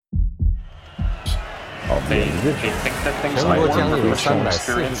They think that things might work from personal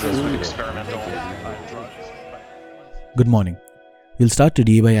experiences with experimental drugs. Good morning. We'll start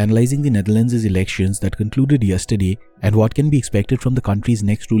today by analyzing the Netherlands' elections that concluded yesterday and what can be expected from the country's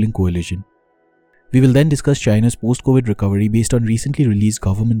next ruling coalition. We will then discuss China's post-COVID recovery based on recently released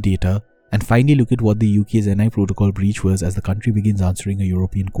government data and finally look at what the UK's NI protocol breach was as the country begins answering a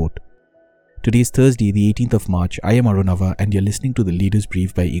European court. Today is Thursday, the 18th of March. I am Arunava and you're listening to the Leaders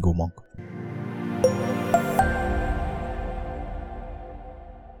Brief by Ego Monk.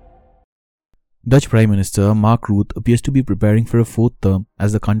 Dutch Prime Minister Mark Rutte appears to be preparing for a fourth term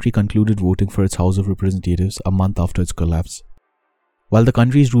as the country concluded voting for its House of Representatives a month after its collapse. While the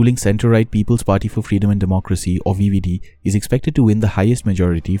country's ruling centre-right People's Party for Freedom and Democracy, or VVD, is expected to win the highest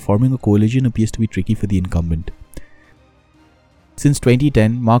majority, forming a coalition appears to be tricky for the incumbent. Since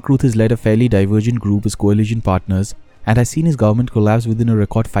 2010, Mark Rutte has led a fairly divergent group as coalition partners and has seen his government collapse within a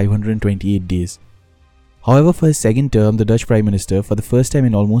record 528 days. However, for his second term, the Dutch Prime Minister, for the first time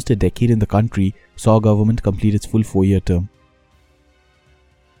in almost a decade in the country, saw government complete its full 4-year term.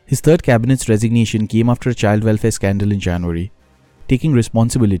 His third cabinet's resignation came after a child welfare scandal in January, taking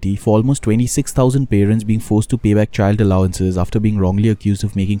responsibility for almost 26,000 parents being forced to pay back child allowances after being wrongly accused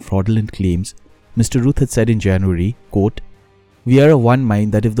of making fraudulent claims. Mr. Rutte had said in January, quote, "We are of one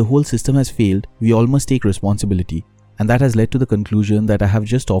mind that if the whole system has failed, we all must take responsibility. And that has led to the conclusion that I have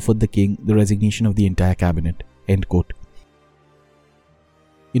just offered the king the resignation of the entire cabinet." End quote.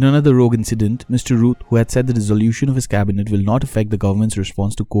 In another rogue incident, Mr. Rutte, who had said the dissolution of his cabinet will not affect the government's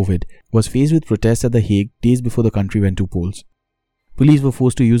response to COVID, was faced with protests at The Hague days before the country went to polls. Police were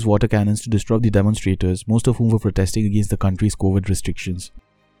forced to use water cannons to disrupt the demonstrators, most of whom were protesting against the country's COVID restrictions.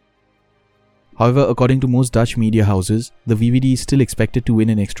 However, according to most Dutch media houses, the VVD is still expected to win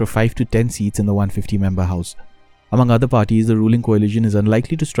an extra 5 to 10 seats in the 150-member house. Among other parties, the ruling coalition is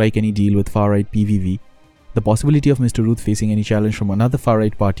unlikely to strike any deal with far-right PVV. The possibility of Mr. Rutte facing any challenge from another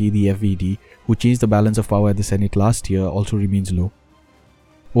far-right party, the FVD, who changed the balance of power at the Senate last year, also remains low.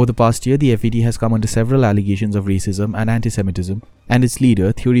 Over the past year, the FVD has come under several allegations of racism and anti-Semitism, and its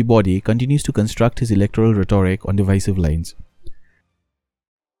leader, Thierry Baudet, continues to construct his electoral rhetoric on divisive lines.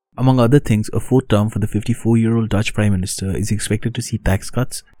 Among other things, a fourth term for the 54-year-old Dutch Prime Minister is expected to see tax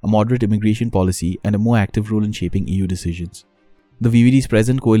cuts, a moderate immigration policy, and a more active role in shaping EU decisions. The VVD's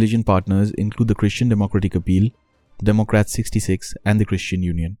present coalition partners include the Christian Democratic Appeal, the Democrats 66, and the Christian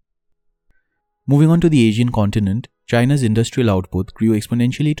Union. Moving on to the Asian continent, China's industrial output grew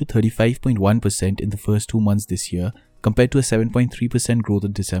exponentially to 35.1% in the first 2 months this year, compared to a 7.3% growth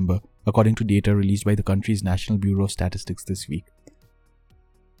in December, according to data released by the country's National Bureau of Statistics this week.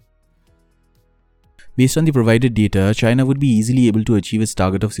 Based on the provided data, China would be easily able to achieve its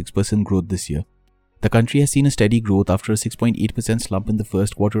target of 6% growth this year. The country has seen a steady growth after a 6.8% slump in the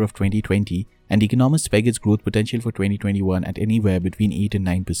first quarter of 2020, and economists peg its growth potential for 2021 at anywhere between 8 and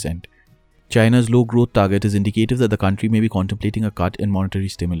 9%. China's low growth target is indicative that the country may be contemplating a cut in monetary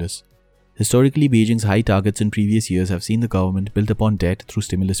stimulus. Historically, Beijing's high targets in previous years have seen the government build upon debt through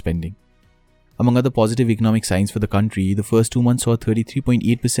stimulus spending. Among other positive economic signs for the country, the first 2 months saw a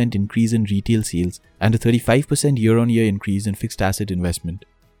 33.8% increase in retail sales and a 35% year-on-year increase in fixed asset investment.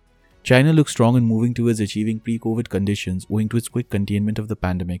 China looks strong in moving towards achieving pre-COVID conditions owing to its quick containment of the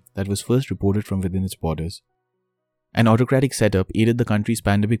pandemic that was first reported from within its borders. An autocratic setup aided the country's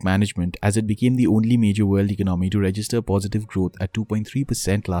pandemic management as it became the only major world economy to register positive growth at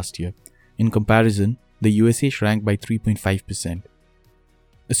 2.3% last year. In comparison, the USA shrank by 3.5%.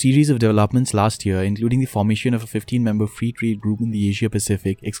 A series of developments last year, including the formation of a 15-member free trade group in the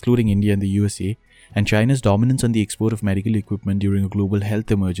Asia-Pacific, excluding India and the USA, and China's dominance on the export of medical equipment during a global health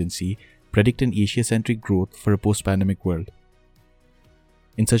emergency, predict an Asia-centric growth for a post-pandemic world.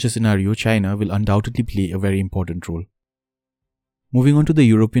 In such a scenario, China will undoubtedly play a very important role. Moving on to the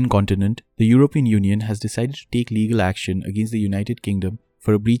European continent, the European Union has decided to take legal action against the United Kingdom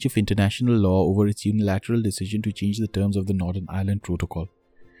for a breach of international law over its unilateral decision to change the terms of the Northern Ireland Protocol.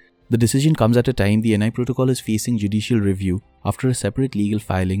 The decision comes at a time the NI Protocol is facing judicial review after a separate legal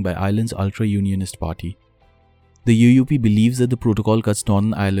filing by Ireland's ultra-unionist party. The UUP believes that the protocol cuts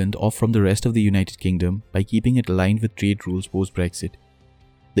Northern Ireland off from the rest of the United Kingdom by keeping it aligned with trade rules post-Brexit.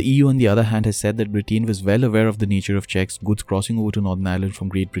 The EU, on the other hand, has said that Britain was well aware of the nature of checks goods crossing over to Northern Ireland from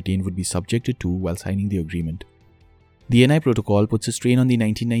Great Britain would be subjected to while signing the agreement. The NI Protocol puts a strain on the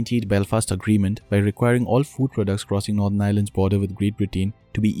 1998 Belfast Agreement by requiring all food products crossing Northern Ireland's border with Great Britain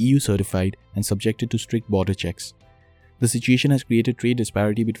to be EU certified and subjected to strict border checks. The situation has created trade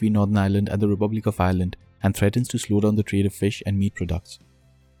disparity between Northern Ireland and the Republic of Ireland and threatens to slow down the trade of fish and meat products.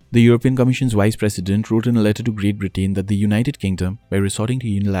 The European Commission's Vice President wrote in a letter to Great Britain that the United Kingdom, by resorting to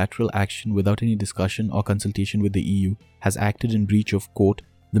unilateral action without any discussion or consultation with the EU, has acted in breach of, quote,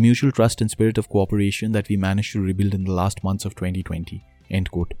 the mutual trust and spirit of cooperation that we managed to rebuild in the last months of 2020, end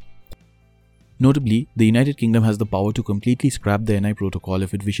quote. Notably, the United Kingdom has the power to completely scrap the NI protocol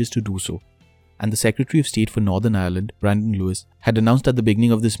if it wishes to do so, and the Secretary of State for Northern Ireland, Brandon Lewis, had announced at the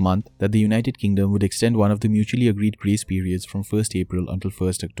beginning of this month that the United Kingdom would extend one of the mutually agreed grace periods from 1st April until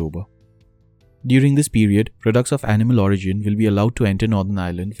 1st October. During this period, products of animal origin will be allowed to enter Northern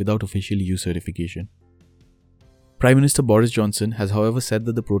Ireland without official EU certification. Prime Minister Boris Johnson has however said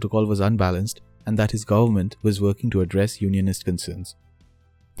that the protocol was unbalanced and that his government was working to address unionist concerns.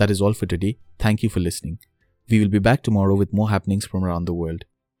 That is all for today. Thank you for listening. We will be back tomorrow with more happenings from around the world.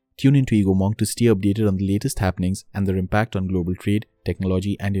 Tune into Egomonk to stay updated on the latest happenings and their impact on global trade,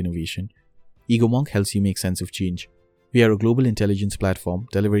 technology, and innovation. Egomonk helps you make sense of change. We are a global intelligence platform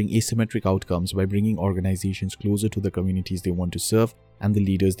delivering asymmetric outcomes by bringing organizations closer to the communities they want to serve and the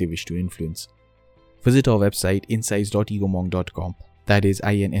leaders they wish to influence. Visit our website insights.egomonk.com, that is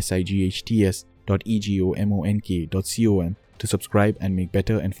insights.egomonk.com, to subscribe and make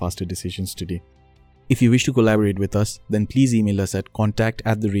better and faster decisions today. If you wish to collaborate with us, then please email us at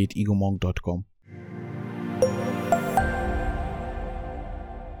contact@egomonk.com.